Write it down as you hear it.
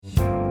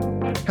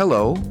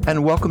Hello,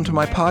 and welcome to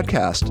my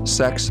podcast,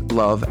 Sex,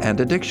 Love, and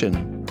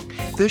Addiction.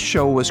 This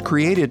show was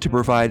created to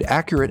provide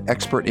accurate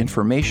expert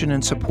information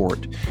and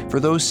support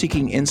for those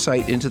seeking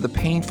insight into the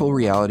painful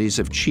realities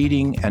of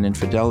cheating and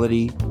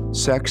infidelity,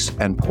 sex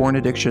and porn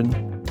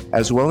addiction,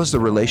 as well as the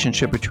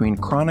relationship between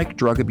chronic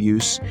drug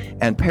abuse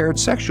and paired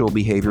sexual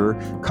behavior,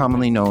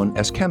 commonly known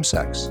as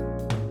chemsex.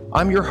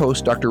 I'm your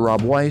host, Dr.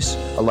 Rob Weiss,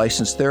 a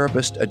licensed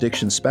therapist,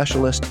 addiction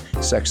specialist,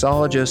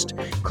 sexologist,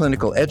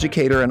 clinical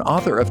educator, and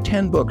author of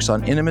 10 books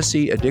on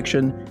intimacy,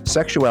 addiction,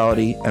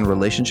 sexuality, and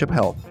relationship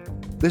health.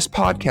 This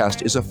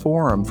podcast is a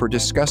forum for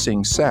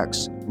discussing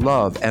sex,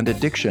 love, and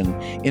addiction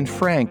in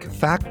frank,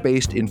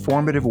 fact-based,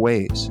 informative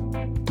ways.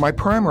 My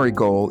primary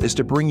goal is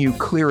to bring you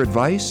clear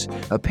advice,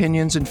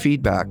 opinions, and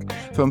feedback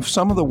from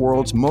some of the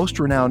world's most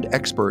renowned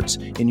experts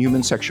in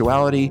human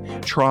sexuality,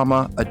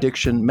 trauma,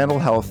 addiction, mental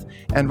health,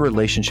 and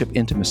relationship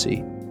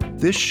intimacy.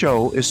 This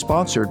show is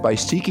sponsored by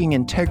Seeking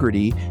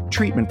Integrity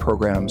treatment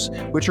programs,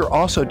 which are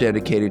also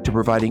dedicated to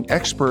providing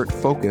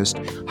expert-focused,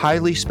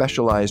 highly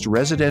specialized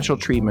residential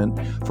treatment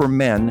for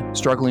men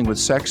struggling with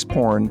sex,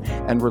 porn,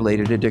 and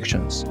related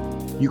addictions.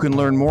 You can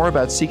learn more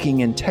about Seeking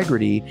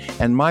Integrity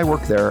and my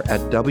work there at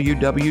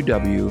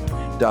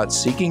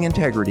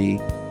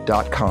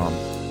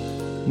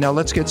www.seekingintegrity.com. Now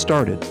let's get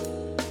started.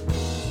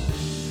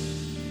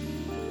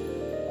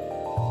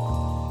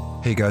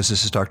 Hey guys,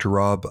 this is Dr.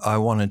 Rob. I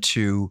wanted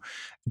to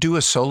do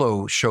a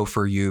solo show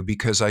for you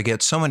because I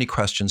get so many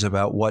questions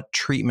about what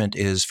treatment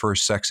is for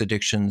sex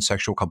addiction,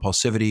 sexual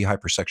compulsivity,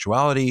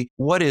 hypersexuality.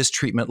 What is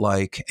treatment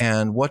like,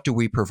 and what do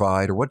we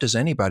provide, or what does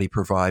anybody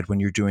provide when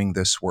you're doing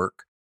this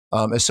work?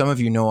 As some of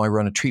you know, I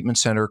run a treatment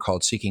center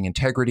called Seeking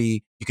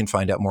Integrity. You can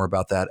find out more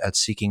about that at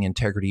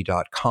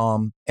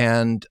seekingintegrity.com.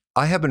 And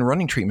I have been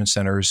running treatment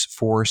centers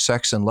for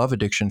sex and love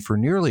addiction for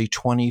nearly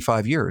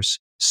 25 years.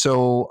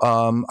 So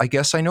I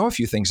guess I know a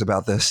few things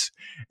about this.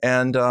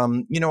 And,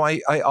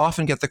 I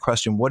often get the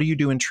question, what do you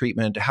do in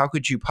treatment? How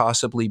could you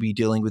possibly be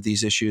dealing with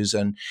these issues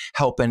and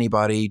help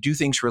anybody? Do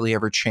things really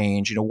ever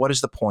change? What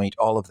is the point?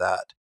 All of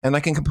that. And I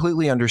can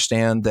completely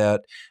understand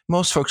that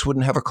most folks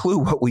wouldn't have a clue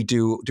what we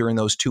do during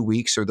those 2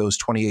 weeks or those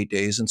 28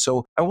 days. And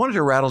so I wanted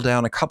to rattle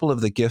down a couple of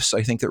the gifts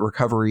I think that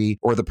recovery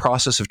or the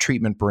process of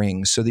treatment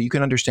brings so that you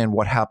can understand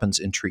what happens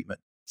in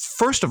treatment.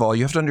 First of all,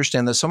 you have to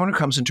understand that someone who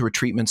comes into a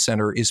treatment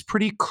center is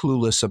pretty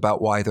clueless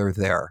about why they're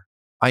there.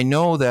 I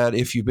know that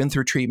if you've been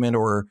through treatment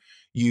or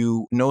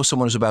you know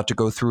someone is about to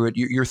go through it,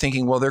 you're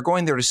thinking, well, they're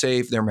going there to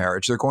save their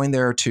marriage. They're going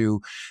there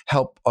to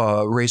help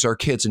raise our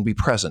kids and be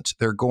present.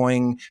 They're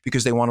going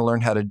because they want to learn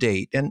how to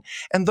date. And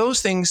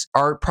those things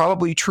are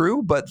probably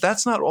true, but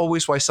that's not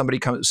always why somebody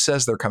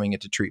says they're coming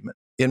into treatment.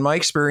 In my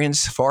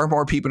experience, far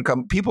more people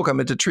come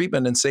into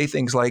treatment and say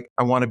things like,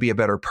 I want to be a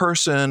better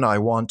person. I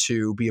want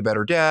to be a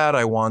better dad.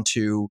 I want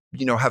to,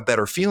 have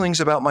better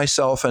feelings about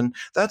myself. And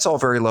that's all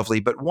very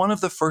lovely. But one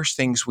of the first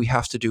things we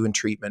have to do in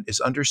treatment is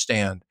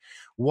understand,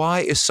 why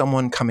is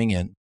someone coming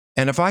in?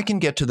 And if I can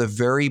get to the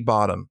very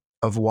bottom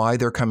of why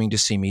they're coming to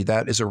see me,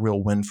 that is a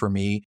real win for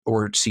me,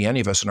 or see any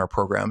of us in our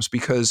programs,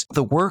 because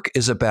the work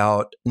is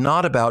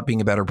not about being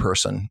a better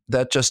person.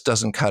 That just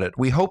doesn't cut it.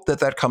 We hope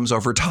that comes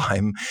over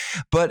time.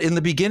 But in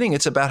the beginning,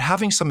 it's about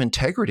having some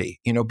integrity,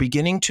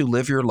 beginning to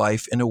live your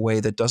life in a way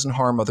that doesn't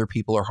harm other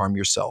people or harm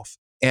yourself.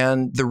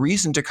 And the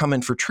reason to come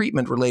in for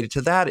treatment related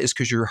to that is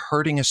because you're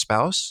hurting a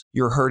spouse,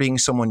 you're hurting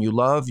someone you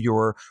love,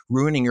 you're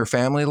ruining your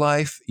family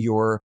life,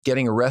 you're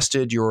getting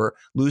arrested, you're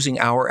losing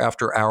hour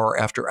after hour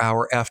after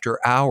hour after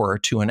hour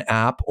to an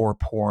app or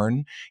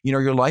porn.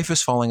 Your life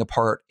is falling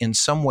apart in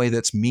some way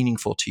that's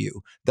meaningful to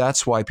you.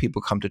 That's why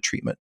people come to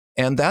treatment.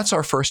 And that's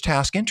our first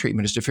task in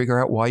treatment, is to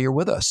figure out why you're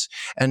with us.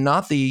 And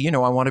not the,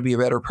 I want to be a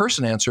better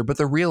person answer, but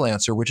the real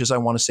answer, which is I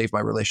want to save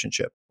my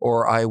relationship,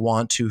 or I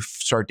want to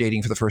start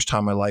dating for the first time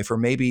in my life, or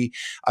maybe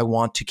I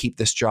want to keep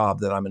this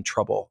job that I'm in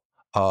trouble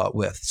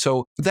with.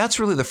 So that's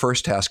really the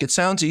first task. It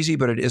sounds easy,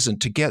 but it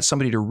isn't, to get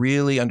somebody to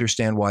really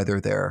understand why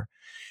they're there.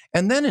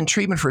 And then in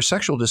treatment for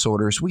sexual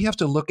disorders, we have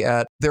to look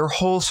at their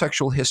whole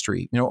sexual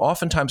history.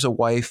 Oftentimes a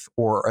wife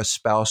or a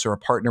spouse or a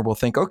partner will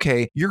think,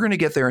 okay, you're going to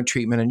get there in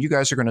treatment and you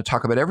guys are going to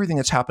talk about everything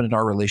that's happened in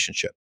our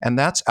relationship. And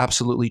that's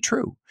absolutely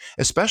true,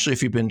 especially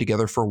if you've been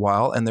together for a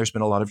while and there's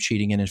been a lot of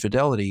cheating and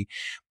infidelity.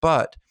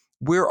 But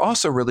we're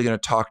also really going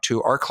to talk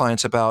to our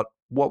clients about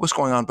what was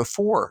going on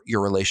before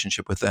your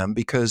relationship with them,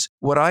 because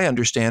what I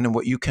understand and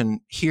what you can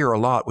hear a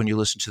lot when you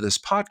listen to this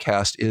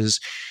podcast is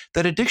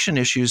that addiction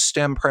issues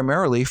stem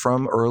primarily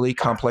from early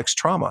complex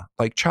trauma,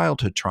 like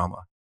childhood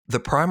trauma. The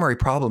primary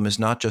problem is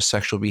not just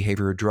sexual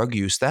behavior or drug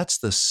use. That's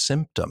the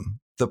symptom.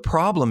 The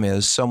problem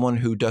is someone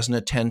who doesn't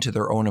attend to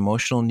their own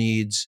emotional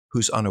needs,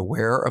 who's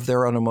unaware of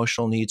their own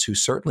emotional needs, who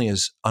certainly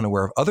is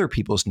unaware of other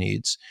people's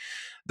needs.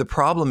 The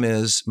problem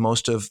is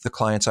most of the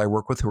clients I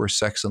work with who are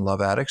sex and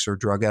love addicts or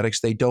drug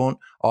addicts, they don't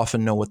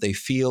often know what they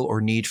feel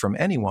or need from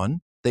anyone.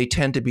 They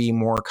tend to be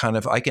more kind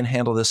of, I can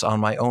handle this on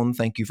my own,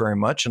 thank you very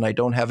much, and I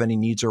don't have any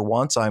needs or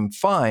wants, I'm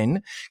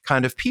fine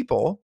kind of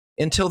people,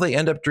 until they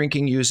end up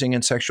drinking, using,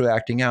 and sexually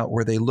acting out,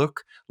 where they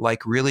look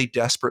like really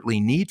desperately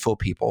needful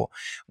people,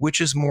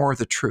 which is more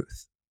the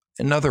truth.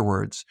 In other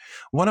words,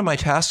 one of my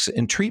tasks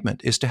in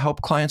treatment is to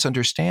help clients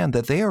understand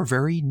that they are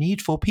very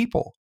needful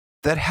people,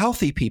 that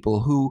healthy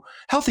people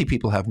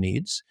have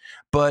needs,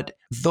 but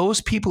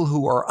those people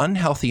who are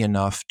unhealthy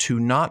enough to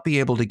not be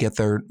able to get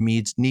their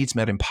needs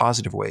met in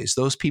positive ways,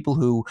 those people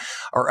who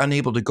are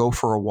unable to go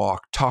for a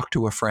walk, talk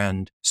to a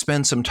friend,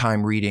 spend some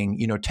time reading,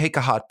 take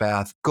a hot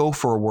bath, go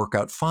for a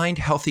workout, find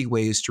healthy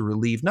ways to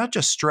relieve not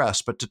just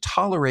stress, but to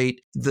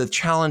tolerate the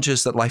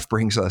challenges that life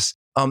brings us.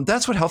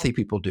 That's what healthy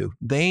people do.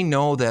 They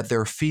know that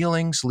their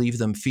feelings leave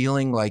them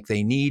feeling like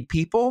they need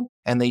people,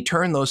 and they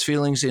turn those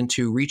feelings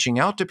into reaching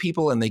out to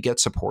people and they get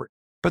support.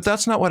 But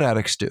that's not what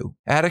addicts do.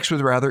 Addicts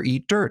would rather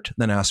eat dirt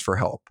than ask for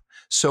help.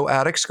 So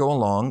addicts go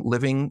along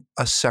living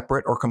a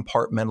separate or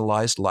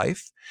compartmentalized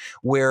life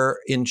where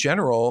in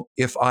general,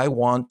 if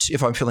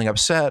I'm feeling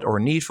upset or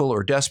needful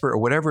or desperate or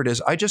whatever it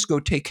is, I just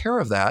go take care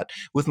of that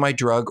with my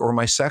drug or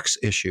my sex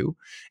issue.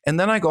 And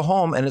then I go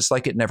home and it's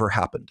like it never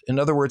happened. In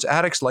other words,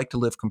 addicts like to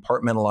live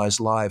compartmentalized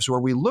lives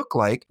where we look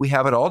like we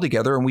have it all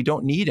together and we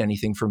don't need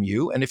anything from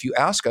you. And if you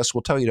ask us,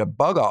 we'll tell you to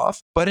bug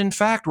off. But in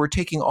fact, we're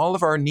taking all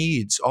of our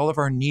needs, all of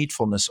our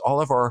needfulness,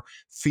 all of our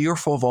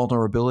fearful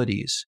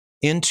vulnerabilities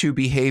into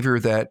behavior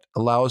that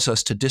allows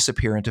us to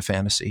disappear into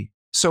fantasy.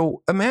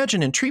 So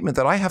imagine in treatment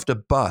that I have to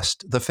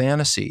bust the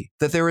fantasy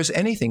that there is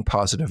anything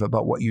positive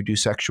about what you do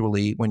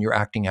sexually when you're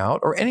acting out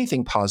or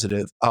anything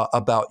positive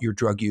about your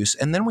drug use.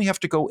 And then we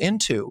have to go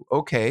into,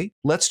 okay,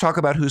 let's talk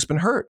about who's been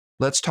hurt.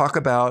 Let's talk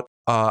about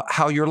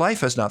how your life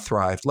has not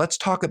thrived. Let's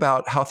talk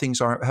about how things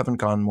haven't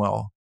gone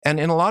well. And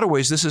in a lot of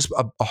ways, this is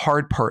a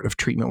hard part of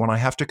treatment when I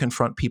have to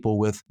confront people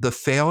with the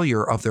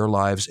failure of their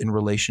lives in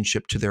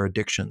relationship to their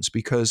addictions,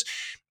 because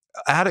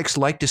addicts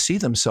like to see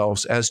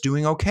themselves as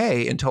doing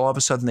okay until all of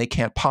a sudden they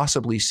can't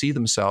possibly see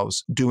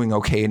themselves doing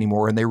okay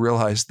anymore. And they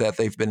realize that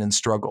they've been in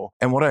struggle.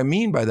 And what I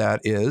mean by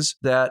that is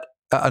that,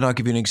 and I'll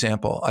give you an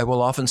example. I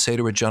will often say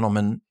to a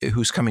gentleman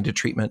who's coming to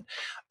treatment,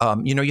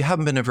 you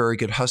haven't been a very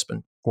good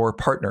husband or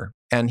partner.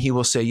 And he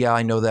will say, yeah,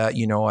 I know that,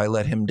 I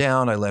let him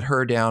down. I let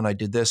her down. I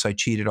did this. I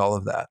cheated, all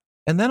of that.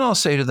 And then I'll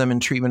say to them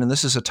in treatment, and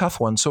this is a tough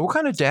one. So what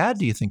kind of dad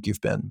do you think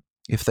you've been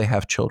if they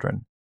have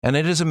children? And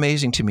it is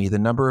amazing to me the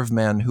number of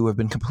men who have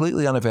been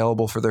completely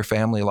unavailable for their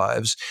family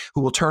lives,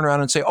 who will turn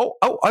around and say, oh,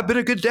 I've been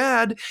a good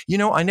dad.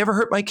 I never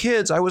hurt my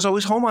kids. I was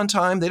always home on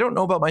time. They don't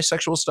know about my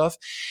sexual stuff.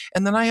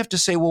 And then I have to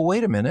say, well,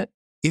 wait a minute.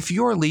 If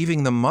you're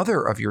leaving the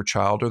mother of your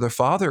child or the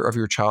father of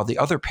your child, the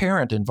other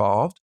parent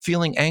involved,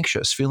 feeling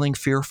anxious, feeling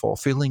fearful,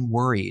 feeling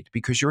worried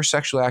because you're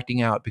sexually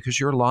acting out, because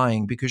you're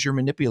lying, because you're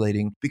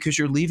manipulating, because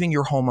you're leaving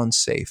your home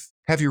unsafe,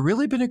 have you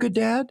really been a good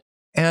dad?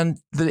 And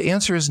the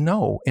answer is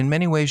no. In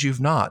many ways,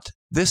 you've not.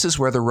 This is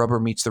where the rubber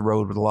meets the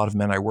road with a lot of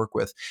men I work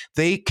with.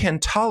 They can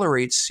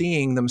tolerate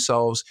seeing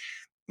themselves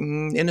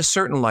in a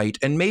certain light,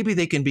 and maybe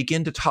they can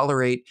begin to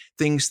tolerate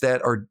things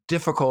that are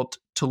difficult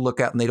to look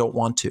at and they don't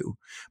want to.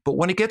 But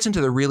when it gets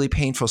into the really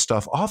painful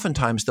stuff,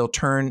 oftentimes they'll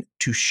turn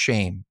to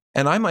shame.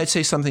 And I might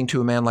say something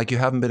to a man like, you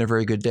haven't been a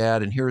very good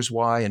dad, and here's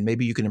why, and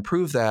maybe you can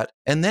improve that.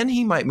 And then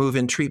he might move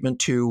in treatment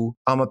to,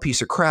 I'm a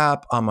piece of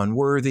crap, I'm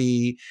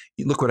unworthy,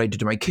 look what I did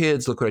to my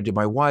kids, look what I did to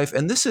my wife.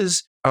 And this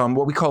is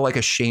what we call like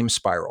a shame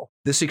spiral.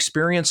 This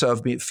experience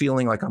of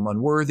feeling like I'm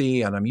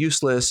unworthy and I'm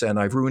useless and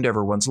I've ruined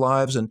everyone's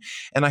lives. And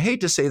I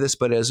hate to say this,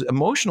 but as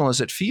emotional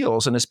as it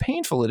feels and as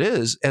painful it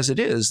is,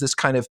 this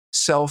kind of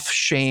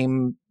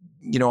self-shame,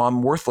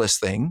 I'm worthless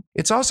thing,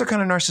 it's also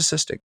kind of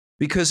narcissistic.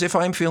 Because if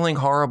I'm feeling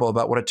horrible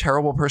about what a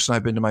terrible person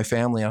I've been to my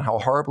family and how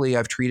horribly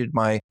I've treated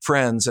my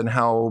friends and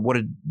what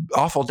an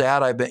awful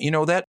dad I've been,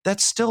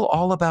 that's still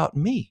all about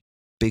me.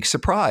 Big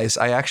surprise.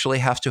 I actually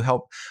have to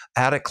help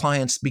addict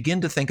clients begin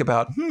to think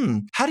about,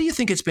 how do you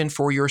think it's been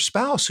for your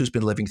spouse who's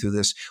been living through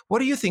this? What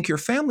do you think your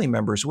family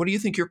members, what do you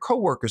think your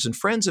coworkers and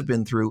friends have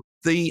been through?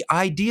 The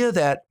idea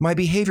that my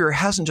behavior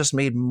hasn't just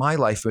made my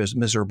life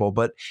miserable,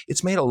 but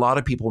it's made a lot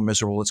of people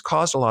miserable. It's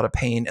caused a lot of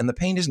pain, and the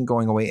pain isn't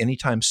going away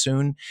anytime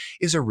soon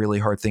is a really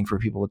hard thing for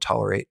people to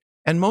tolerate.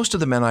 And most of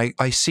the men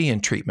I see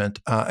in treatment,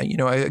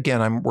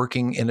 I'm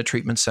working in a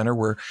treatment center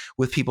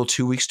with people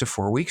 2 weeks to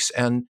 4 weeks.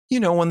 And,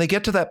 when they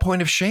get to that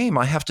point of shame,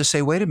 I have to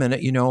say, wait a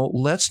minute,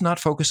 let's not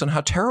focus on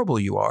how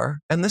terrible you are.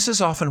 And this is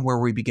often where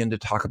we begin to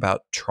talk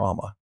about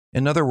trauma.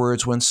 In other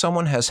words, when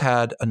someone has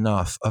had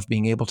enough of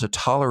being able to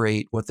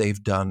tolerate what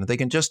they've done, they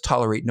can just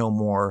tolerate no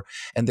more,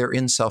 and they're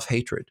in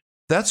self-hatred.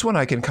 That's when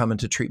I can come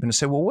into treatment and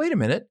say, well, wait a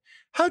minute,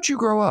 how'd you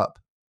grow up?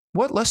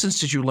 What lessons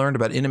did you learn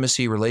about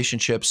intimacy,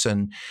 relationships,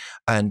 and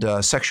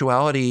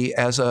sexuality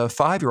as a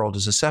 5-year-old,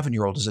 as a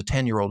 7-year-old, as a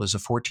 10-year-old, as a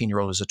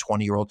 14-year-old, as a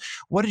 20-year-old?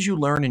 What did you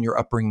learn in your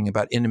upbringing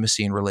about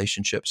intimacy and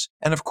relationships?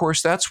 And of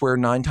course, that's where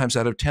 9 times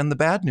out of 10 the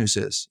bad news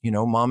is.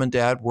 Mom and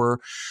dad were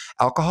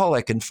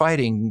alcoholic and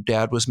fighting.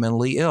 Dad was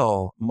mentally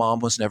ill. Mom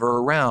was never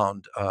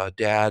around.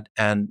 Dad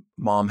and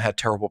mom had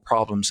terrible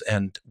problems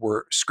and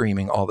were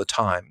screaming all the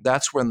time.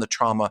 That's when the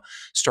trauma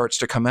starts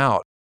to come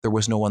out. There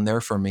was no one there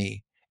for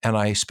me. And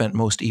I spent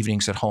most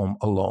evenings at home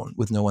alone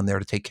with no one there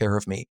to take care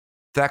of me.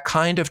 That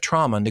kind of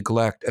trauma,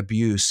 neglect,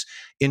 abuse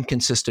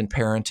inconsistent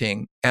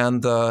parenting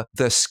and the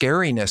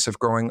scariness of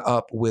growing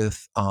up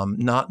with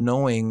not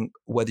knowing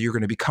whether you're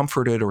going to be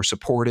comforted or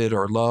supported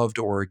or loved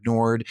or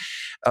ignored.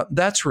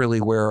 That's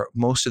really where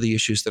most of the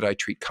issues that I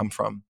treat come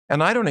from.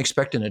 And I don't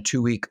expect in a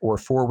 2-week or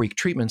 4-week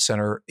treatment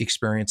center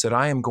experience that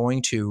I am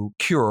going to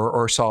cure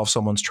or solve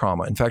someone's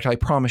trauma. In fact, I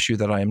promise you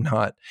that I am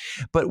not.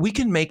 But we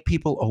can make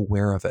people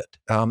aware of it.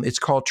 It's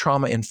called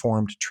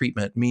trauma-informed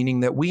treatment,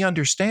 meaning that we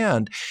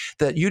understand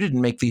that you didn't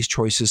make these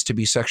choices to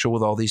be sexual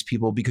with all these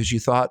people because you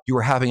thought you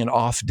were having an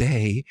off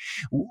day.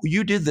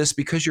 You did this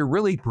because you're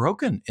really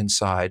broken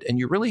inside and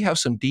you really have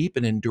some deep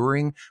and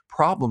enduring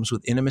problems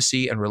with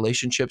intimacy and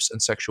relationships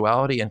and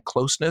sexuality and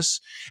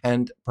closeness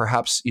and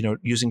perhaps,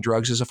 using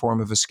drugs as a form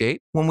of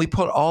escape. When we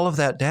put all of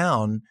that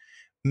down,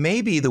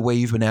 maybe the way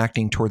you've been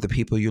acting toward the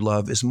people you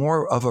love is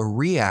more of a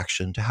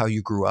reaction to how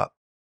you grew up.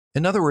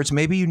 In other words,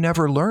 maybe you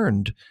never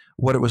learned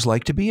what it was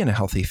like to be in a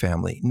healthy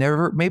family.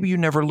 Maybe you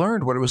never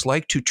learned what it was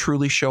like to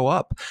truly show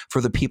up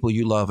for the people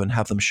you love and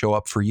have them show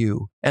up for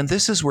you. And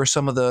this is where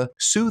some of the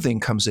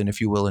soothing comes in,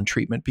 if you will, in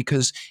treatment,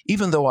 because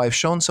even though I've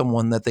shown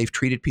someone that they've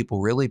treated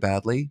people really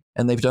badly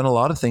and they've done a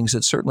lot of things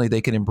that certainly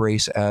they can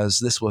embrace as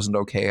this wasn't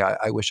okay.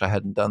 I wish I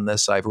hadn't done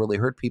this. I've really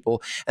hurt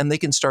people. And they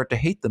can start to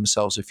hate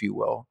themselves, if you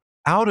will.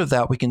 Out of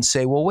that, we can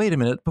say, well, wait a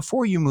minute,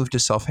 before you move to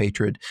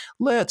self-hatred,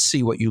 let's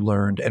see what you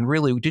learned. And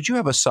really, did you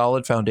have a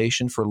solid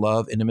foundation for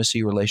love,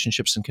 intimacy,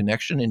 relationships, and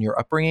connection in your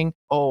upbringing?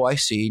 Oh, I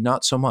see,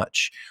 not so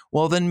much.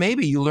 Well, then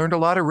maybe you learned a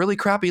lot of really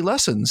crappy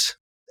lessons.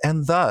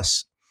 And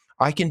thus,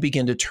 I can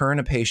begin to turn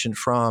a patient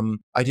from,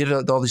 I did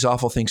all these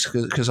awful things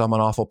because I'm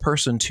an awful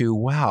person, to,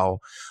 wow,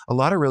 a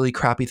lot of really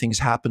crappy things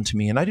happened to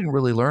me. And I didn't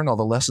really learn all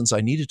the lessons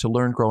I needed to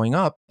learn growing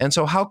up. And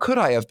so how could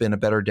I have been a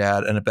better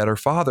dad and a better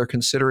father,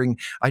 considering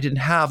I didn't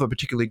have a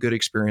particularly good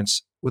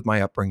experience with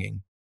my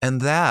upbringing?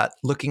 And that,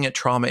 looking at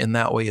trauma in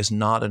that way, is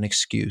not an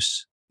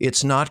excuse.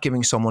 It's not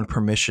giving someone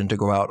permission to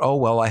go out, oh,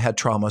 well, I had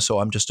trauma, so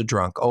I'm just a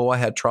drunk. Oh, I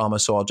had trauma,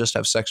 so I'll just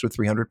have sex with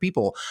 300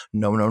 people.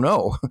 No, no,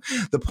 no.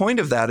 The point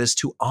of that is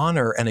to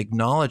honor and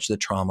acknowledge the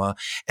trauma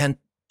and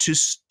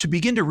to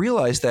begin to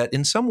realize that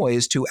in some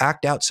ways to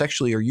act out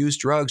sexually or use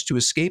drugs to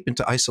escape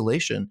into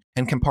isolation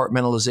and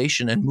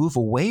compartmentalization and move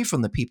away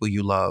from the people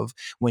you love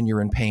when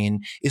you're in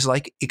pain is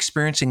like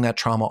experiencing that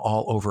trauma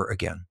all over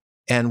again.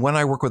 And when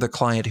I work with a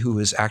client who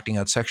is acting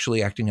out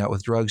sexually, acting out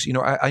with drugs,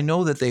 I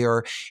know that they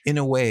are, in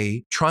a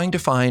way, trying to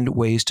find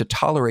ways to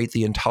tolerate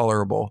the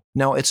intolerable.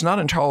 Now, it's not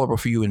intolerable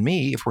for you and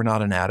me if we're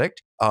not an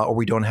addict or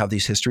we don't have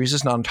these histories.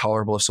 It's not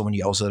intolerable if someone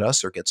yells at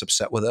us or gets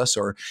upset with us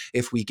or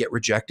if we get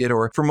rejected.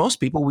 Or for most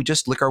people, we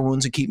just lick our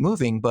wounds and keep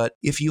moving. But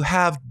if you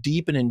have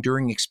deep and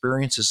enduring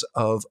experiences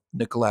of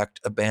neglect,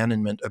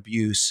 abandonment,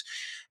 abuse,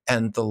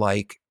 and the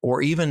like,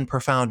 or even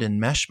profound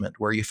enmeshment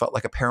where you felt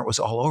like a parent was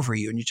all over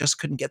you and you just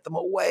couldn't get them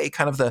away,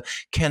 kind of the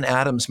Ken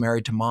Adams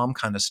Married to Mom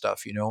kind of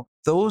stuff,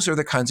 those are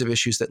the kinds of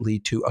issues that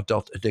lead to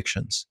adult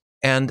addictions.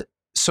 And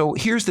so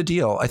here's the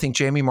deal. I think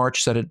Jamie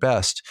March said it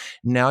best.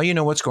 Now you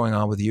know what's going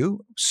on with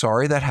you.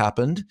 Sorry that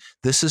happened.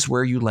 This is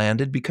where you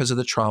landed because of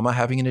the trauma,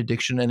 having an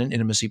addiction and an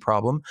intimacy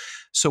problem.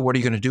 So what are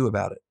you going to do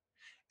about it?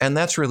 And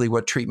that's really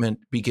what treatment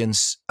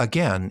begins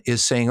again,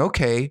 is saying,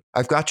 okay,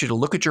 I've got you to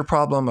look at your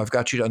problem. I've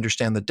got you to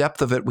understand the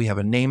depth of it. We have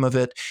a name of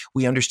it.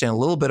 We understand a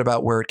little bit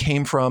about where it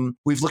came from.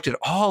 We've looked at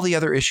all the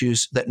other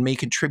issues that may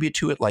contribute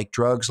to it, like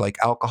drugs, like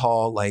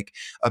alcohol, like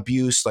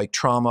abuse, like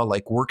trauma,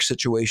 like work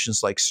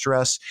situations, like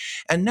stress.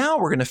 And now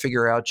we're going to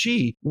figure out,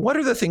 gee, what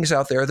are the things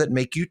out there that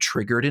make you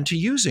triggered into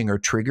using or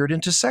triggered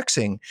into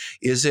sexing?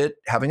 Is it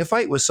having a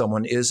fight with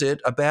someone? Is it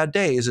a bad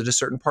day? Is it a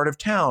certain part of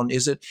town?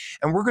 Is it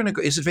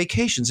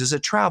vacations? Is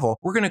it travel?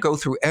 We're going to go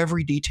through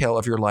every detail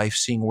of your life,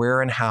 seeing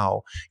where and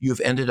how you've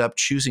ended up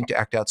choosing to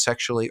act out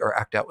sexually or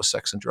act out with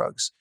sex and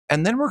drugs.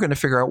 And then we're going to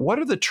figure out what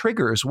are the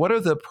triggers, what are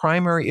the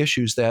primary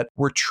issues that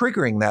were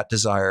triggering that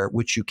desire,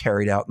 which you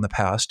carried out in the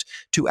past,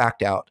 to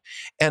act out.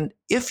 And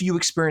if you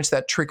experience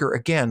that trigger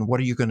again, what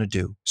are you going to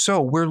do?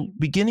 So we're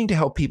beginning to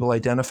help people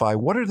identify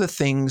what are the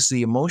things,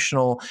 the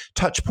emotional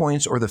touch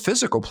points or the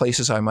physical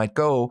places I might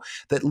go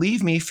that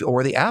leave me,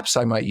 or the apps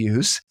I might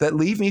use that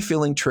leave me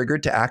feeling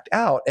triggered to act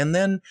out. And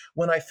then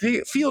when I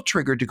feel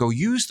triggered to go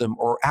use them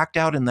or act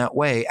out in that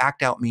way,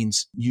 act out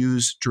means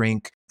use,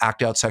 drink,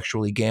 act out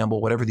sexually,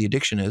 gamble, whatever the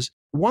addiction is.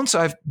 Once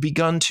I've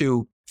begun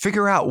to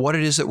figure out what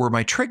it is that were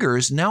my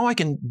triggers, now I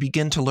can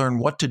begin to learn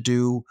what to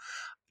do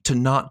to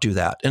not do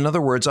that. In other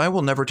words, I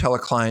will never tell a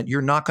client,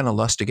 you're not going to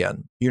lust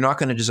again. You're not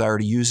going to desire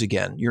to use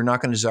again. You're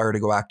not going to desire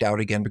to go act out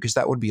again, because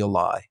that would be a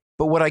lie.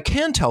 But what I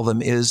can tell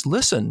them is,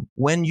 listen,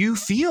 when you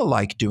feel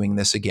like doing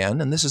this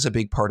again, and this is a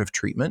big part of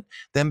treatment,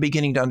 then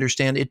beginning to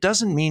understand it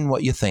doesn't mean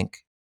what you think.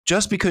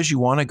 Just because you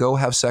want to go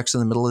have sex in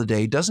the middle of the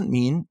day doesn't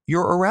mean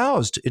you're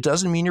aroused. It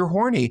doesn't mean you're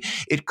horny.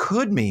 It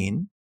could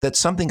mean that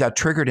something got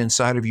triggered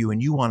inside of you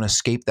and you want to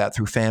escape that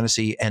through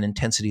fantasy and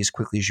intensity as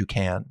quickly as you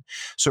can.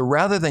 So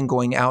rather than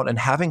going out and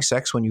having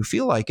sex when you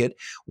feel like it,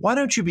 why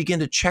don't you begin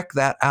to check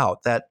that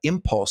out, that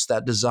impulse,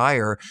 that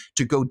desire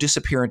to go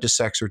disappear into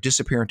sex or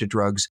disappear into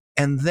drugs,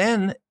 and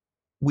then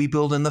we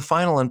build in the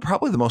final and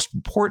probably the most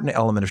important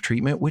element of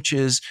treatment, which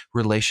is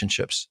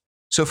relationships.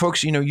 So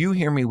folks, you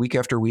hear me week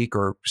after week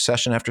or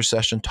session after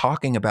session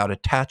talking about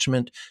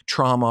attachment,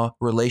 trauma,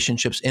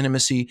 relationships,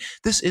 intimacy.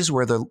 This is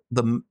where the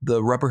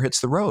rubber hits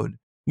the road.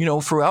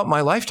 Throughout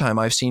my lifetime,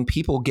 I've seen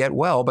people get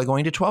well by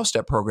going to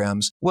 12-step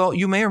programs. Well,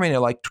 you may or may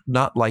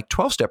not like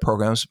 12-step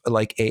programs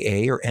like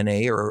AA or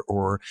NA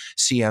or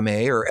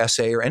CMA or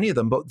SA or any of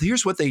them, but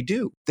here's what they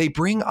do. They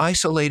bring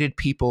isolated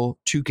people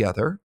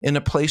together in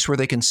a place where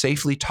they can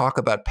safely talk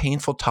about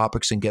painful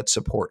topics and get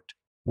support.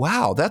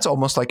 Wow, that's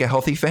almost like a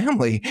healthy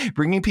family,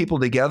 bringing people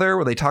together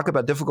where they talk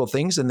about difficult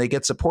things and they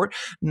get support.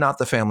 Not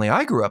the family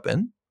I grew up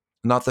in,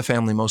 not the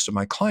family most of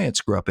my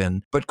clients grew up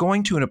in, but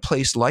going to in a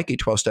place like a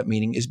 12-step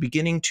meeting is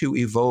beginning to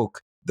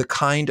evoke the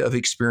kind of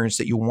experience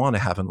that you want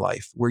to have in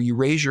life, where you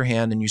raise your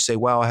hand and you say,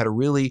 wow, I had a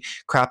really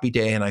crappy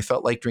day and I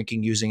felt like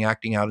drinking, using,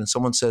 acting out. And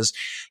someone says,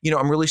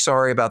 I'm really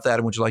sorry about that.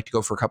 And would you like to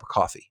go for a cup of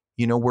coffee?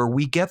 Where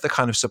we get the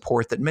kind of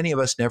support that many of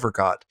us never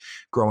got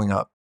growing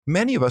up.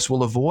 Many of us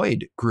will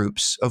avoid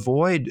groups,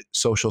 avoid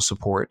social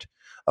support,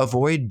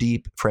 avoid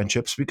deep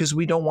friendships because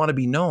we don't want to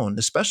be known,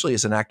 especially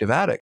as an active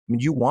addict. I mean,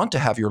 you want to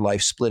have your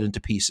life split into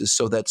pieces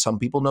so that some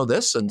people know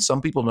this and some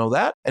people know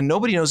that, and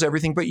nobody knows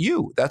everything but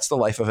you. That's the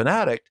life of an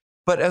addict.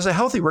 But as a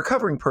healthy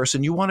recovering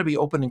person, you want to be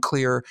open and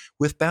clear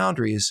with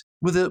boundaries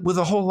with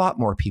a whole lot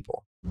more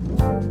people.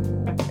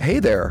 Hey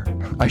there.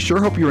 I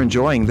sure hope you're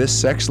enjoying this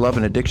Sex, Love,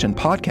 and Addiction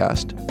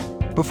podcast.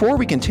 Before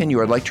we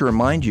continue, I'd like to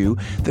remind you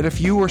that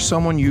if you or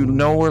someone you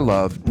know or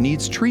love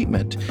needs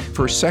treatment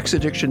for sex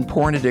addiction,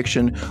 porn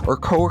addiction, or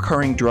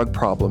co-occurring drug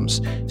problems,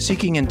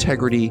 Seeking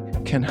Integrity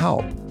can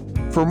help.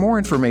 For more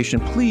information,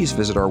 please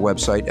visit our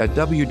website at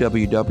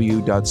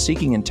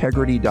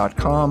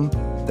www.seekingintegrity.com.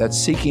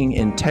 That's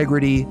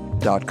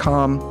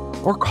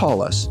seekingintegrity.com, or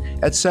call us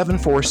at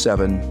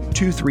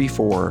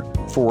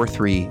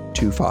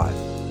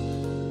 747-234-4325.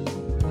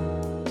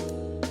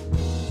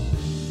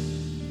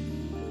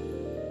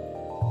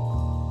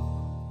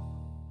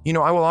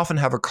 I will often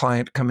have a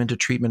client come into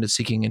treatment at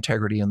Seeking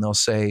Integrity and they'll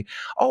say,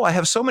 oh, I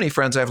have so many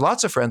friends. I have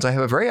lots of friends. I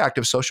have a very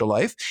active social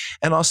life.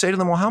 And I'll say to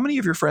them, well, how many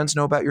of your friends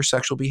know about your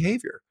sexual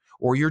behavior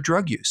or your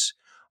drug use?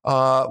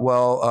 Not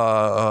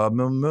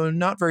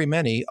very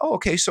many. Oh,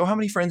 okay. So how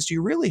many friends do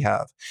you really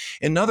have?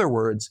 In other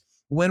words,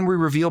 when we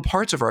reveal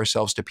parts of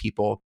ourselves to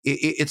people,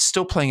 it's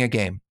still playing a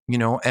game,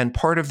 and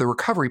part of the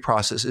recovery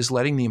process is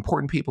letting the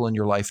important people in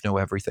your life know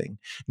everything.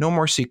 No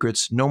more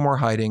secrets, no more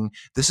hiding.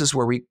 This is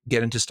where we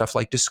get into stuff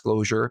like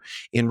disclosure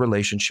in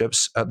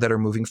relationships that are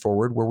moving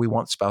forward, where we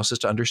want spouses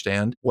to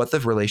understand what the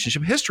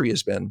relationship history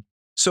has been.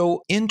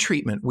 So in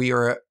treatment, we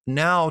are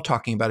now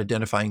talking about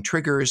identifying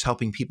triggers,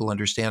 helping people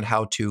understand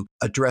how to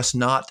address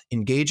not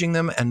engaging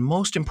them. And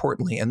most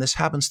importantly, and this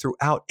happens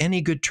throughout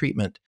any good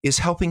treatment, is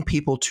helping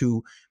people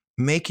to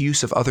make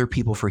use of other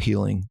people for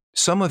healing.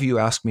 Some of you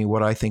ask me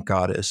what I think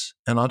God is,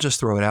 and I'll just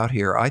throw it out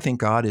here. I think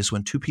God is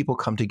when two people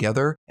come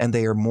together and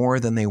they are more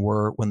than they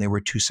were when they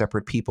were two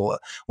separate people.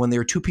 When there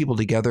are two people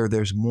together,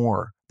 there's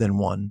more than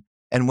one.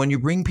 And when you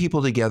bring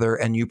people together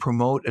and you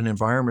promote an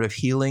environment of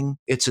healing,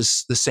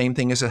 it's the same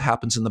thing as it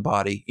happens in the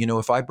body.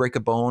 If I break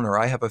a bone or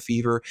I have a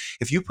fever,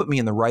 if you put me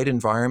in the right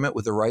environment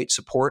with the right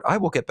support, I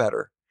will get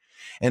better.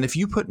 And if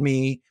you put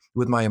me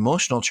with my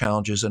emotional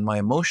challenges and my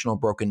emotional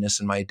brokenness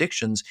and my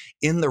addictions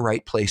in the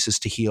right places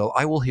to heal,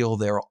 I will heal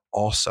there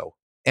also.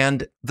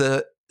 And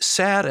the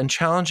sad and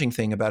challenging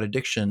thing about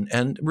addiction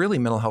and really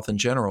mental health in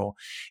general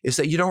is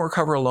that you don't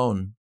recover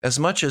alone. As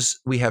much as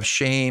we have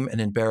shame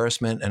and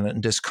embarrassment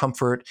and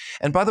discomfort,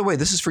 and by the way,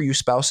 this is for you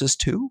spouses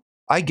too.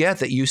 I get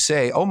that you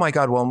say, oh my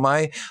God, well,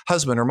 my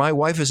husband or my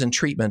wife is in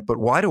treatment, but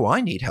why do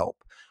I need help?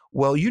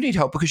 Well, you need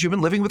help because you've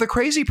been living with a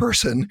crazy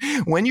person.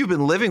 When you've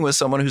been living with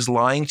someone who's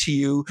lying to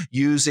you,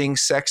 using,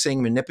 sexing,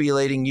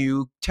 manipulating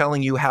you,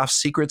 telling you half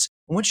secrets,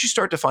 once you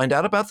start to find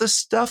out about this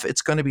stuff,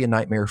 it's going to be a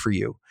nightmare for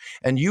you.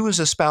 And you as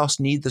a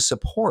spouse need the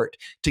support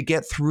to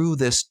get through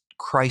this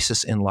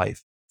crisis in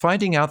life.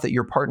 Finding out that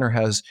your partner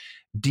has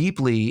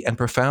deeply and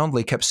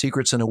profoundly kept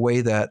secrets in a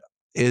way that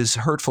is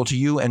hurtful to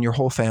you and your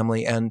whole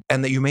family and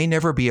that you may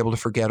never be able to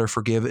forget or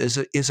forgive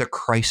is a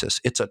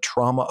crisis. It's a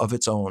trauma of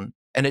its own.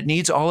 And it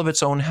needs all of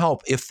its own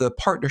help if the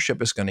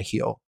partnership is going to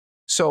heal.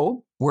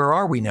 So where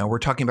are we now? We're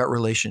talking about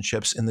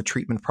relationships in the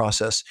treatment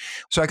process.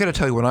 So I got to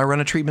tell you, when I run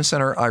a treatment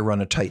center, I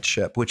run a tight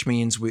ship, which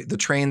means the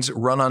trains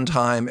run on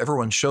time.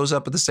 Everyone shows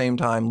up at the same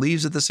time,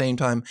 leaves at the same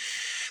time.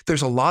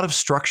 There's a lot of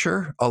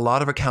structure, a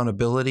lot of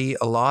accountability,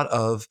 a lot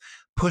of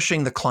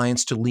pushing the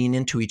clients to lean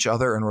into each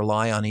other and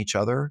rely on each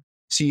other.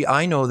 See,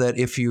 I know that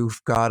if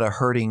you've got a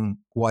hurting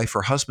wife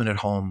or husband at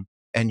home,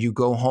 and you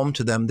go home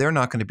to them, they're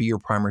not going to be your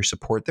primary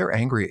support. They're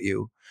angry at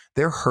you.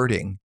 They're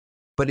hurting.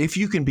 But if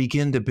you can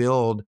begin to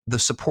build the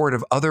support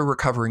of other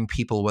recovering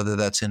people, whether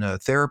that's in a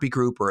therapy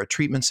group or a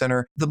treatment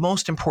center, the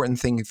most important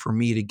thing for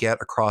me to get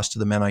across to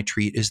the men I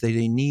treat is that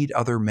they need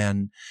other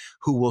men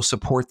who will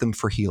support them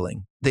for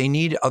healing. They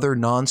need other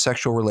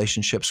non-sexual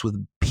relationships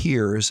with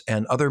peers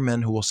and other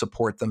men who will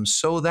support them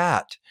so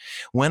that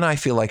when I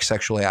feel like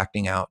sexually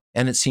acting out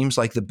and it seems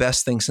like the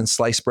best thing since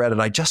sliced bread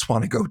and I just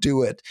want to go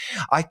do it,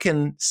 I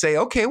can say,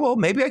 okay, well,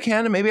 maybe I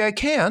can and maybe I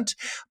can't.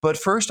 But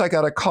first I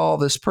got to call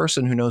this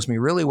person who knows me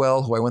really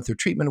well, who I went through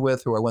treatment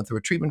with, who I went through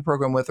a treatment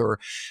program with, or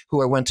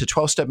who I went to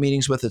 12-step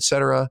meetings with, et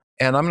cetera.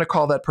 And I'm going to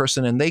call that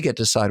person and they get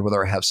to decide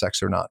whether I have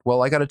sex or not.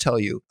 Well, I got to tell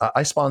you,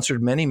 I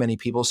sponsored many, many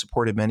people,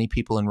 supported many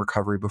people in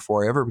recovery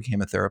before I ever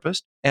became a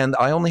therapist. And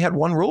I only had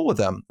one rule with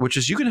them, which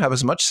is you can have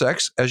as much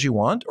sex as you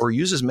want or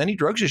use as many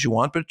drugs as you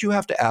want, but you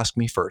have to ask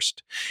me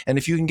first. And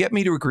if you can get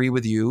me to agree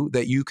with you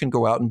that you can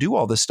go out and do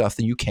all this stuff,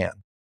 then you can.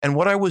 And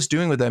what I was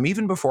doing with them,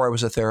 even before I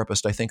was a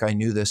therapist, I think I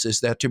knew this, is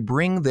that to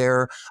bring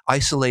their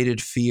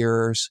isolated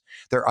fears,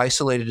 their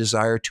isolated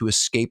desire to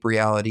escape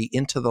reality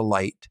into the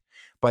light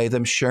by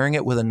them sharing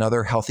it with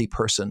another healthy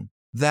person,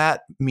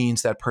 that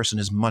means that person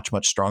is much,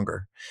 much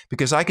stronger.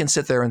 Because I can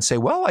sit there and say,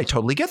 well, I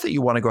totally get that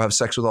you want to go have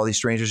sex with all these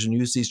strangers and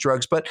use these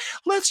drugs, but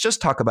let's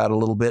just talk about it a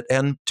little bit.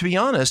 And to be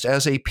honest,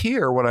 as a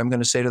peer, what I'm going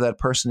to say to that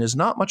person is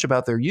not much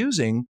about their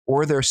using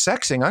or their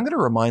sexing. I'm going to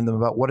remind them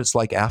about what it's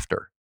like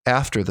after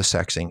the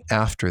sexing,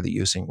 after the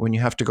using, when you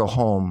have to go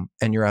home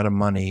and you're out of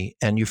money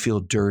and you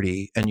feel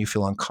dirty and you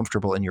feel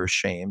uncomfortable and you're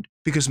ashamed.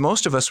 Because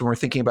most of us, when we're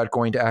thinking about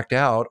going to act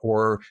out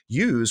or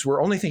use,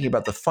 we're only thinking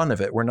about the fun of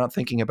it. We're not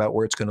thinking about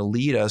where it's going to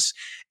lead us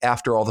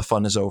after all the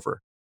fun is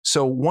over.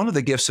 So one of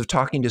the gifts of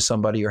talking to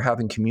somebody or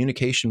having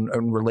communication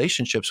and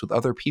relationships with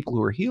other people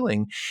who are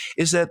healing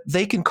is that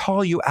they can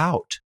call you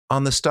out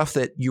on the stuff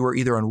that you are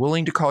either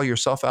unwilling to call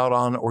yourself out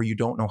on or you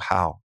don't know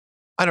how.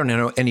 I don't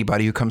know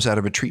anybody who comes out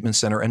of a treatment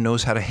center and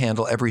knows how to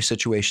handle every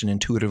situation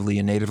intuitively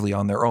and natively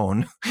on their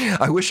own.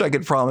 I wish I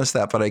could promise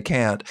that, but I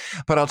can't.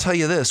 But I'll tell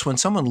you this, when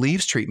someone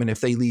leaves treatment, if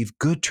they leave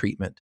good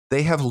treatment,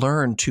 they have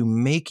learned to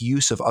make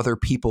use of other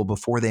people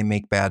before they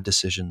make bad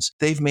decisions.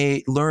 They've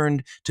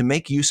learned to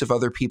make use of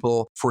other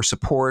people for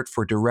support,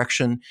 for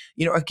direction.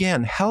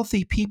 Again,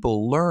 healthy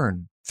people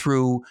learn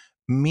through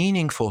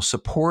meaningful,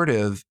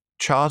 supportive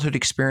childhood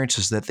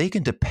experiences that they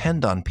can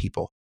depend on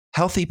people.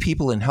 Healthy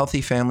people in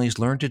healthy families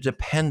learn to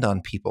depend on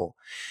people.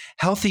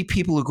 Healthy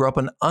people who grow up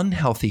in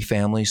unhealthy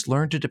families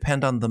learn to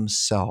depend on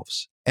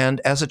themselves. And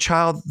as a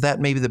child,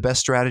 that may be the best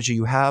strategy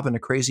you have in a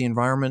crazy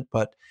environment,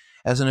 but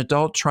as an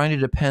adult, trying to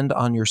depend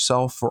on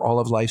yourself for all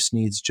of life's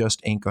needs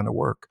just ain't going to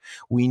work.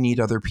 We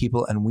need other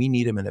people, and we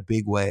need them in a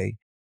big way.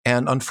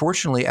 And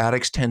unfortunately,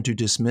 addicts tend to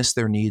dismiss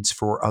their needs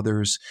for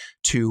others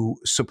to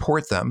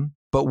support them,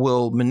 but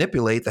will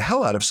manipulate the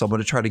hell out of someone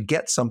to try to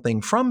get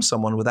something from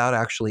someone without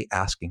actually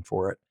asking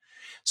for it.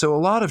 So a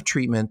lot of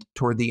treatment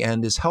toward the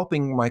end is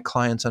helping my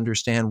clients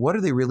understand what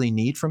do they really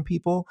need from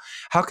people?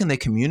 How can they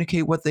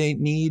communicate what they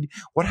need?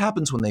 What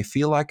happens when they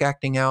feel like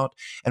acting out?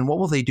 And what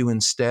will they do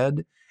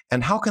instead?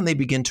 And how can they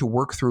begin to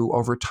work through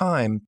over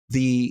time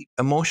the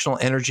emotional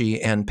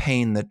energy and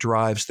pain that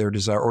drives their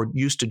desire or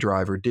used to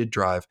drive or did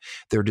drive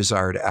their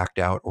desire to act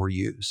out or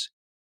use?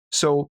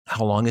 So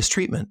how long is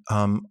treatment?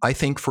 I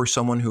think for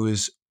someone who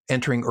is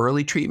entering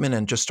early treatment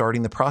and just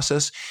starting the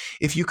process,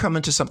 if you come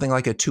into something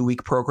like a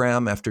 2-week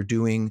program after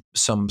doing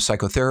some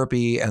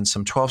psychotherapy and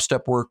some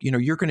 12-step work,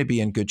 you're going to be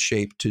in good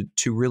shape to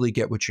really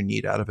get what you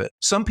need out of it.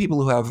 Some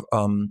people who have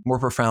more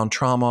profound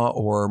trauma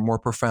or more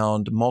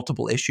profound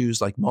multiple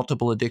issues like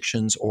multiple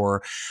addictions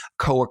or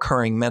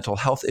co-occurring mental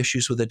health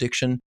issues with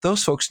addiction,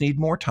 those folks need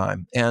more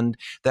time. And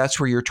that's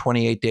where your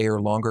 28-day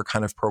or longer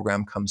kind of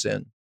program comes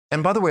in.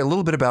 And by the way, a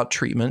little bit about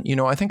treatment.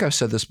 I think I've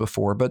said this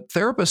before, but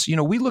therapists,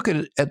 we look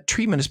at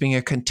treatment as being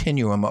a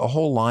continuum, a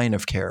whole line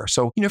of care.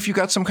 So, if you've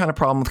got some kind of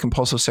problem with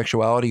compulsive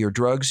sexuality or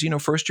drugs,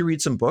 first you read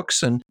some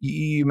books and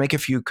you make a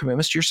few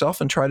commitments to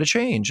yourself and try to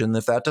change. And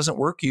if that doesn't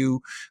work,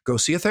 you go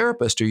see a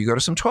therapist or you go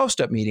to some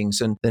 12-step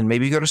meetings and then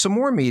maybe you go to some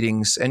more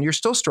meetings and you're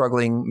still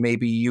struggling.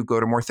 Maybe you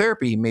go to more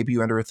therapy. Maybe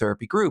you enter a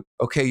therapy group.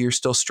 Okay, you're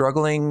still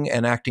struggling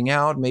and acting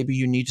out. Maybe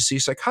you need to see a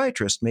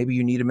psychiatrist. Maybe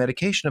you need a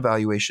medication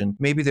evaluation.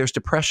 Maybe there's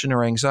depression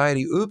or anxiety.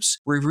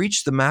 Oops, we've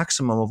reached the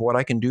maximum of what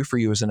I can do for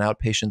you as an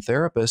outpatient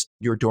therapist.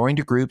 You're going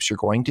to groups, you're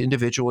going to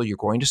individual, you're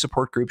going to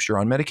support groups, you're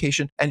on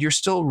medication, and you're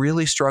still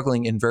really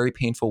struggling in very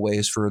painful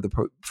ways for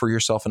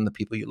yourself and the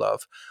people you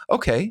love.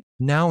 Okay,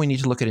 now we need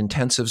to look at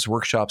intensives,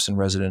 workshops, and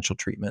residential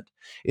treatment.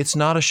 It's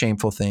not a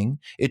shameful thing.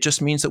 It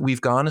just means that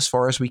we've gone as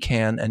far as we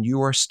can, and you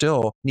are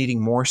still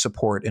needing more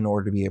support in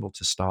order to be able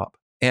to stop.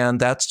 And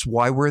that's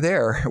why we're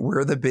there.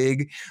 We're the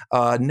big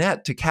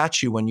net to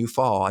catch you when you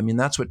fall. I mean,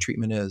 that's what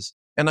treatment is.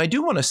 And I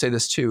do want to say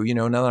this too,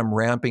 now that I'm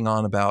rambling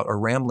on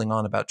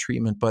about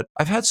treatment, but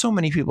I've had so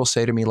many people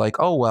say to me like,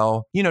 oh,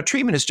 well,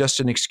 treatment is just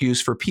an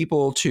excuse for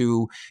people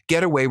to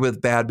get away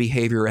with bad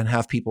behavior and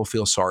have people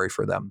feel sorry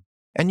for them.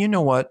 And you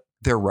know what?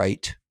 They're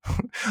right.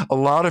 A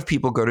lot of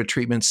people go to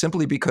treatment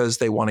simply because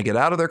they want to get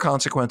out of their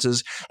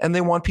consequences and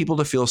they want people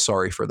to feel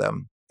sorry for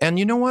them. And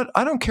you know what?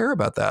 I don't care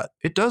about that.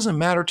 It doesn't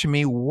matter to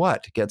me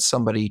what gets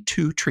somebody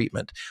to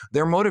treatment.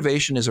 Their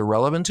motivation is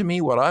irrelevant to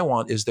me. What I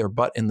want is their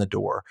butt in the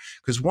door.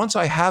 Because once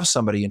I have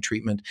somebody in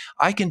treatment,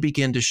 I can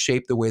begin to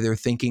shape the way they're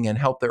thinking and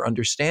help their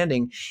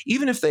understanding,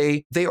 even if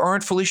they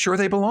aren't fully sure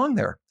they belong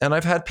there. And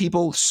I've had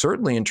people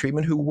certainly in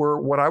treatment who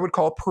were what I would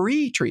call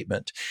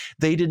pre-treatment.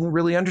 They didn't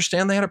really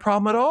understand they had a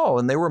problem at all,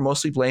 and they were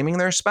mostly blaming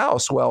their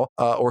spouse,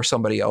 or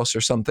somebody else or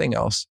something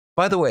else.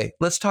 By the way,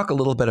 let's talk a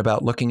little bit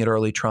about looking at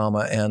early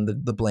trauma and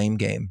the blame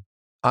game.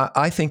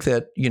 I think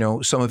that,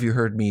 some of you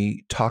heard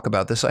me talk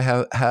about this. I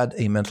have had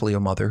a mentally ill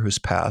mother who's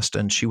passed,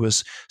 and she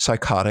was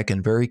psychotic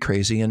and very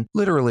crazy. And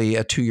literally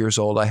at 2 years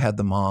old, I had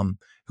the mom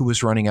who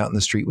was running out in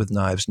the street with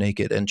knives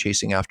naked and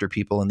chasing after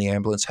people, and the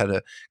ambulance had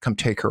to come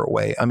take her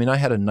away. I mean, I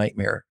had a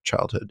nightmare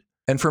childhood.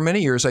 And for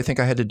many years, I think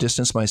I had to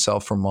distance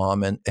myself from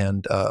mom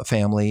and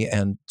family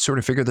and sort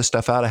of figure this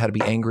stuff out. I had to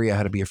be angry. I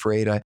had to be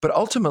afraid. But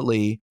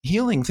ultimately,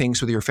 healing things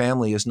with your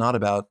family is not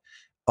about,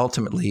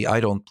 ultimately, I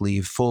don't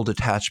believe, full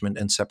detachment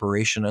and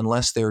separation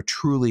unless they're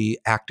truly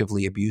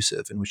actively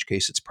abusive, in which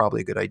case it's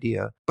probably a good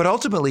idea. But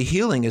ultimately,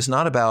 healing is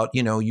not about,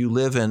 you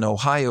live in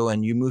Ohio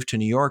and you move to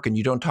New York and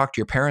you don't talk to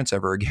your parents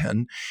ever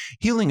again.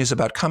 Healing is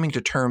about coming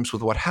to terms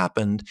with what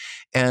happened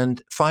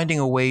and finding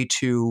a way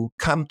to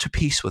come to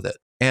peace with it.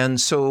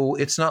 And so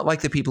it's not like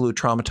the people who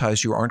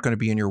traumatize you aren't going to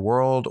be in your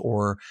world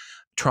or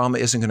trauma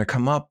isn't going to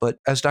come up. But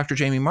as Dr.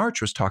 Jamie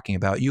March was talking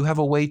about, you have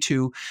a way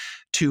to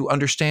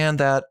understand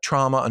that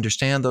trauma,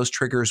 understand those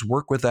triggers,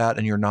 work with that,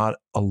 and you're not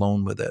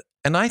alone with it.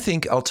 And I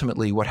think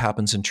ultimately what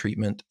happens in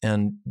treatment,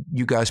 and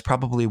you guys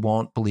probably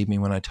won't believe me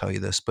when I tell you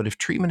this, but if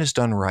treatment is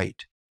done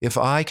right, if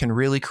I can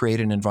really create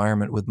an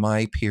environment with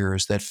my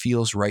peers that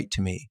feels right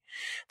to me,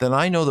 then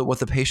I know that what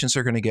the patients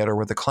are going to get or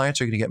what the clients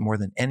are going to get more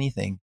than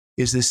anything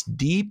is this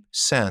deep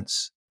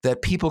sense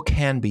that people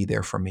can be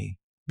there for me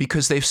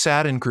because they've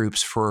sat in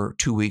groups for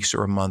 2 weeks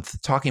or a month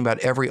talking about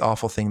every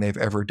awful thing they've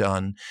ever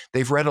done.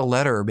 They've read a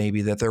letter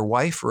maybe that their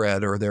wife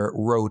read or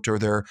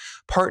their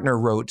partner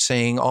wrote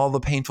saying all the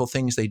painful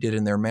things they did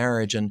in their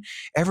marriage, and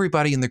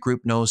everybody in the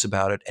group knows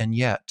about it. And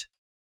yet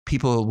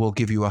people will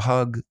give you a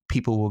hug.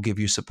 People will give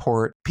you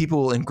support.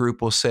 People in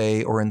group will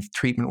say, or in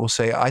treatment will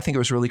say, I think it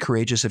was really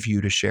courageous of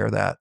you to share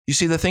that. You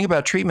see, the thing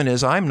about treatment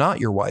is I'm not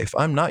your wife.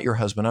 I'm not your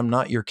husband. I'm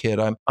not your kid.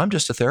 I'm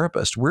just a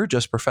therapist. We're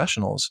just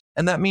professionals.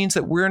 And that means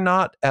that we're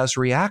not as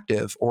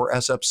reactive or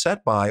as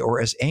upset by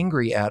or as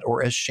angry at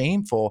or as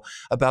shameful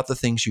about the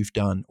things you've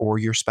done or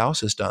your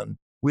spouse has done.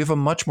 We have a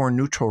much more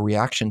neutral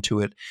reaction to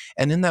it.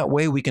 And in that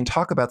way, we can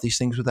talk about these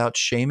things without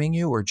shaming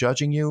you or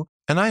judging you.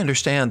 And I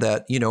understand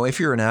that, if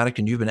you're an addict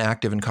and you've been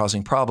active in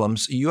causing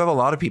problems, you have a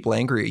lot of people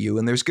angry at you,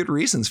 and there's good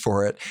reasons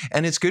for it.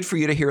 And it's good for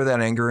you to hear that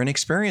anger and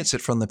experience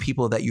it from the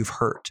people that you've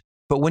hurt.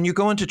 But when you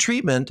go into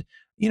treatment,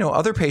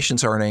 other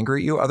patients aren't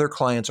angry at you. Other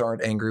clients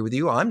aren't angry with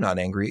you. I'm not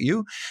angry at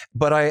you.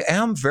 But I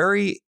am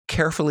very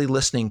carefully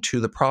listening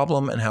to the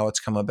problem and how it's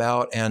come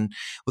about, and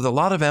with a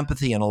lot of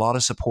empathy and a lot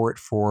of support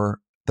for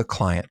the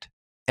client.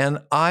 And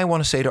I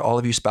want to say to all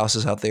of you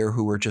spouses out there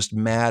who are just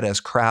mad as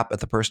crap at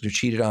the person who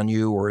cheated on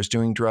you or is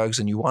doing drugs,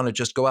 and you want to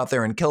just go out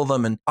there and kill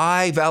them. And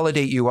I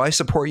validate you. I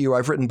support you.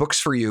 I've written books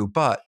for you.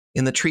 But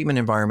in the treatment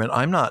environment,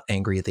 I'm not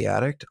angry at the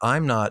addict.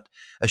 I'm not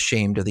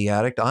ashamed of the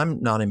addict.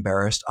 I'm not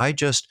embarrassed. I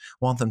just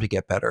want them to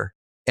get better.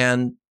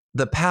 And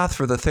the path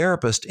for the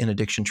therapist in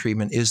addiction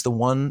treatment is the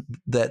one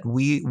that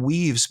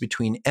weaves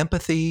between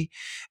empathy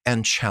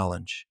and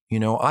challenge.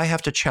 I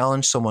have to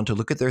challenge someone to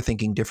look at their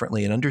thinking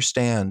differently and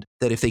understand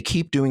that if they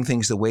keep doing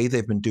things the way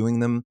they've been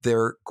doing them,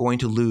 they're going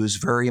to lose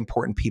very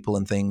important people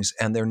and things,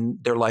 and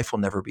their life will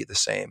never be the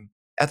same.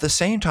 At the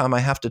same time, I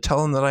have to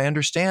tell them that I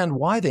understand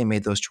why they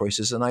made those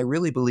choices, and I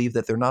really believe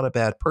that they're not a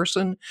bad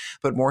person,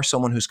 but more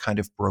someone who's kind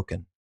of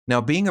broken.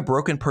 Now, being a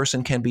broken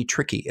person can be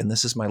tricky, and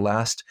this is my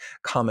last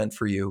comment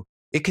for you.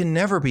 It can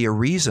never be a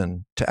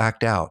reason to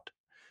act out.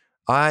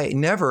 I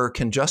never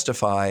can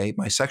justify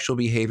my sexual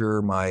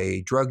behavior,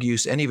 my drug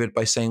use, any of it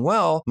by saying,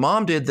 well,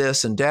 mom did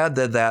this and dad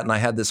did that, and I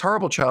had this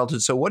horrible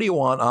childhood. So what do you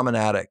want? I'm an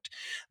addict.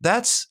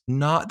 That's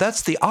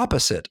the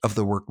opposite of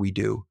the work we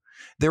do.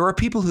 There are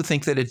people who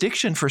think that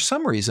addiction, for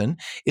some reason,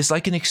 is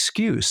like an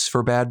excuse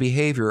for bad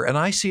behavior. And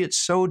I see it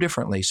so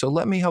differently. So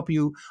let me help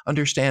you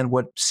understand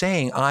what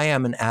saying I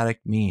am an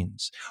addict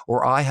means,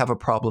 or I have a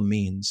problem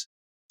means.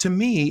 To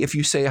me, if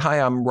you say, hi,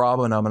 I'm Rob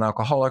and I'm an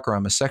alcoholic, or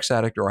I'm a sex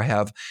addict, or I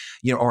have,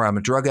 or I'm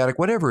a drug addict,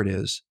 whatever it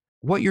is,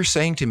 what you're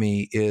saying to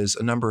me is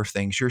a number of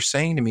things. You're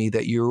saying to me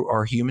that you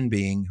are a human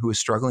being who is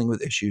struggling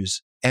with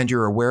issues, and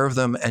you're aware of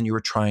them and you're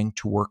trying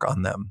to work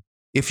on them.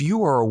 If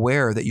you are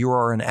aware that you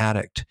are an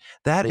addict,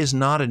 that is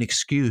not an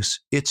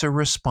excuse. It's a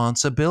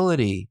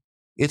responsibility.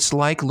 It's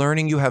like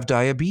learning you have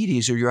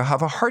diabetes or you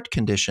have a heart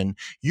condition.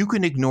 You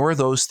can ignore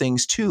those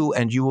things too,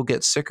 and you will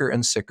get sicker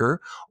and sicker,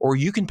 or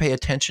you can pay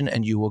attention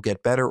and you will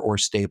get better or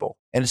stable.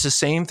 And it's the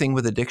same thing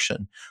with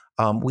addiction.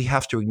 We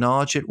have to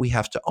acknowledge it. We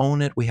have to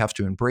own it. We have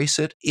to embrace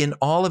it in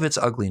all of its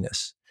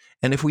ugliness.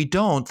 And if we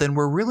don't, then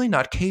we're really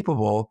not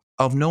capable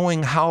of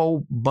knowing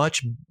how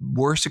much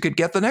worse it could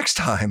get the next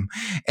time.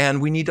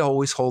 And we need to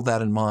always hold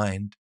that in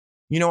mind.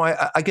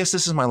 I guess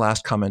this is my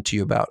last comment to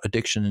you about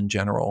addiction in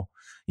general.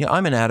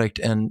 I'm an addict,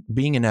 and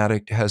being an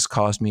addict has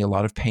caused me a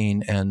lot of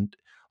pain and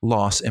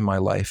loss in my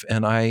life.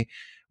 And I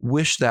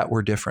wish that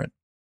were different.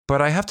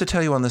 But I have to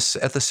tell you on this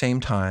at the same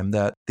time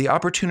that the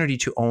opportunity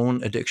to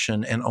own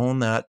addiction and own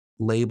that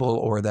label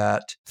or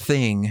that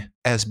thing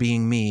as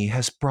being me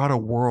has brought a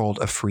world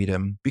of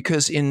freedom,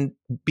 because in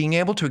being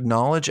able to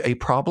acknowledge a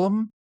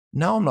problem,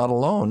 now I'm not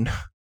alone.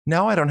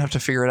 Now I don't have to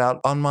figure it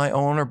out on my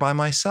own or by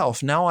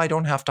myself. Now I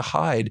don't have to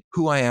hide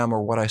who I am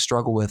or what I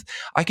struggle with.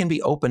 I can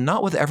be open,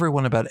 not with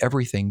everyone about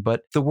everything,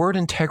 but the word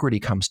integrity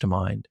comes to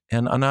mind.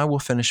 And I will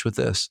finish with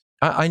this.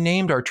 I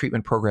named our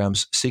treatment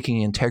programs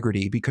Seeking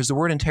Integrity because the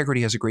word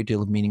integrity has a great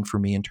deal of meaning for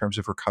me in terms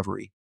of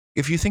recovery.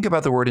 If you think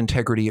about the word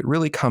integrity, it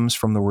really comes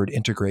from the word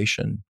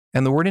integration.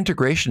 And the word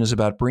integration is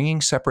about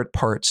bringing separate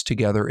parts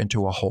together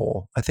into a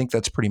whole. I think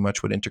that's pretty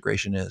much what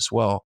integration is.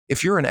 Well,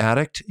 if you're an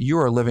addict, you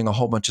are living a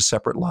whole bunch of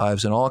separate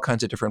lives in all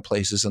kinds of different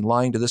places and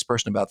lying to this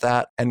person about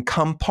that and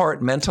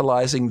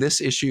compartmentalizing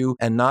this issue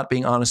and not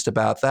being honest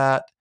about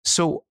that.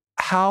 So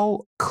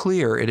how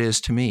clear it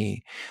is to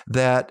me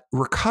that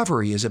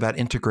recovery is about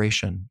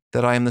integration,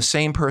 that I am the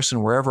same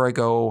person wherever I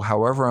go,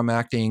 however I'm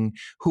acting,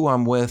 who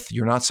I'm with.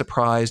 You're not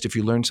surprised if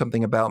you learn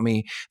something about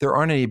me. There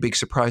aren't any big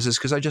surprises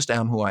because I just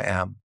am who I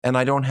am. And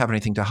I don't have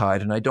anything to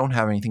hide, and I don't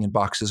have anything in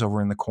boxes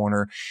over in the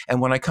corner.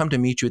 And when I come to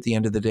meet you at the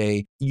end of the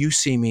day, you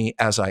see me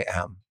as I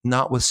am,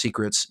 not with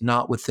secrets,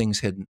 not with things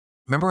hidden.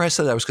 Remember I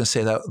said I was going to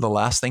say that the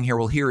last thing here?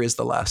 Well, here is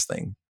the last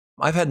thing.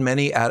 I've had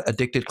many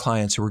addicted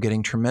clients who were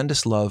getting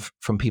tremendous love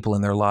from people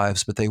in their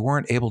lives, but they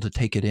weren't able to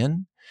take it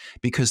in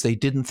because they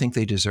didn't think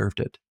they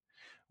deserved it.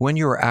 When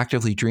you are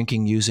actively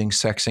drinking, using,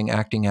 sexing,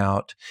 acting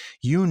out,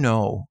 you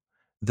know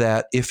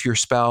that if your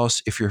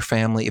spouse, if your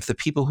family, if the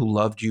people who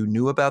loved you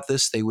knew about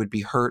this, they would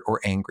be hurt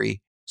or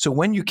angry. So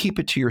when you keep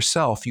it to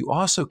yourself, you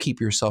also keep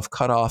yourself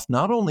cut off,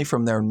 not only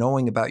from their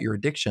knowing about your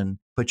addiction,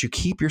 but you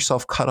keep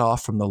yourself cut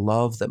off from the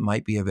love that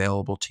might be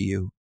available to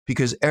you.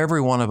 Because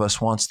every one of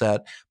us wants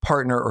that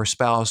partner or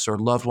spouse or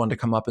loved one to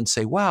come up and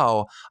say,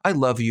 wow, I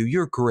love you.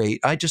 You're great.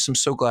 I just am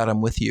so glad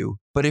I'm with you.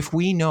 But if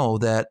we know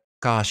that,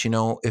 gosh,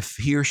 if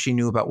he or she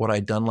knew about what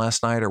I'd done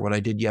last night or what I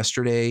did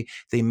yesterday,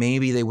 they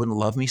wouldn't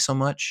love me so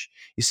much.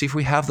 You see, if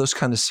we have those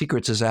kind of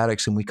secrets as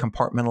addicts and we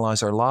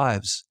compartmentalize our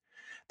lives,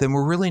 then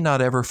we're really not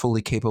ever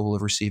fully capable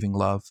of receiving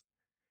love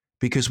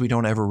because we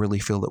don't ever really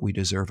feel that we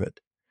deserve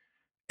it.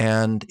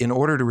 And in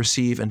order to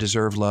receive and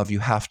deserve love, you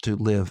have to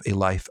live a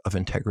life of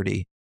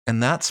integrity.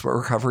 And that's what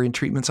recovery and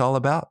treatment's all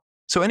about.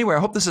 So anyway, I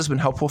hope this has been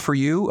helpful for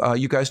you.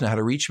 You guys know how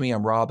to reach me.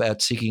 I'm Rob at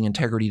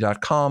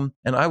seekingintegrity.com.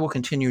 And I will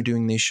continue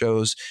doing these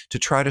shows to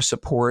try to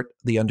support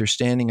the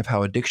understanding of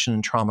how addiction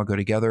and trauma go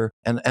together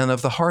and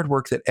of the hard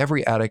work that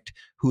every addict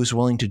who is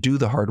willing to do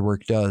the hard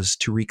work does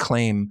to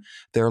reclaim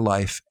their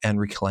life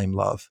and reclaim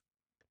love.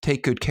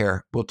 Take good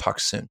care. We'll talk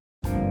soon.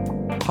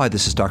 Hi,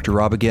 this is Dr.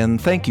 Rob again.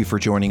 Thank you for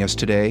joining us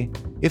today.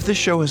 If this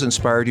show has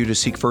inspired you to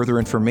seek further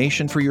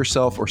information for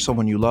yourself or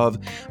someone you love,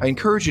 I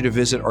encourage you to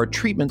visit our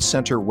treatment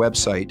center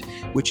website,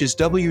 which is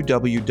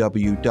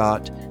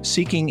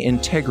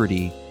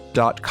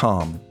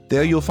www.seekingintegrity.com.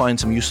 There you'll find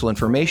some useful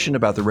information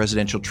about the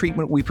residential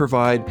treatment we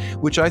provide,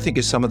 which I think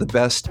is some of the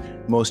best,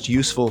 most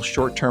useful,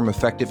 short-term,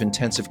 effective,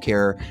 intensive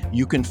care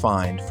you can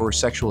find for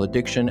sexual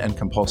addiction and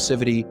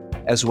compulsivity,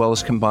 as well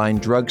as combined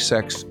drug,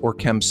 sex, or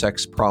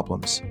chemsex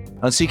problems.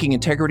 On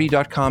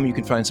seekingintegrity.com, you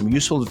can find some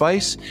useful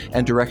advice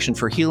and direction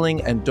for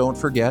healing. And don't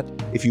forget,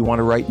 if you want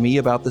to write me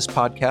about this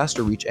podcast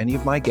or reach any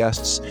of my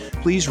guests,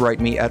 please write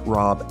me at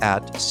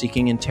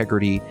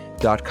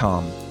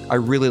rob@seekingintegrity.com. I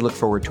really look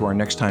forward to our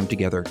next time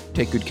together.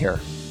 Take good care.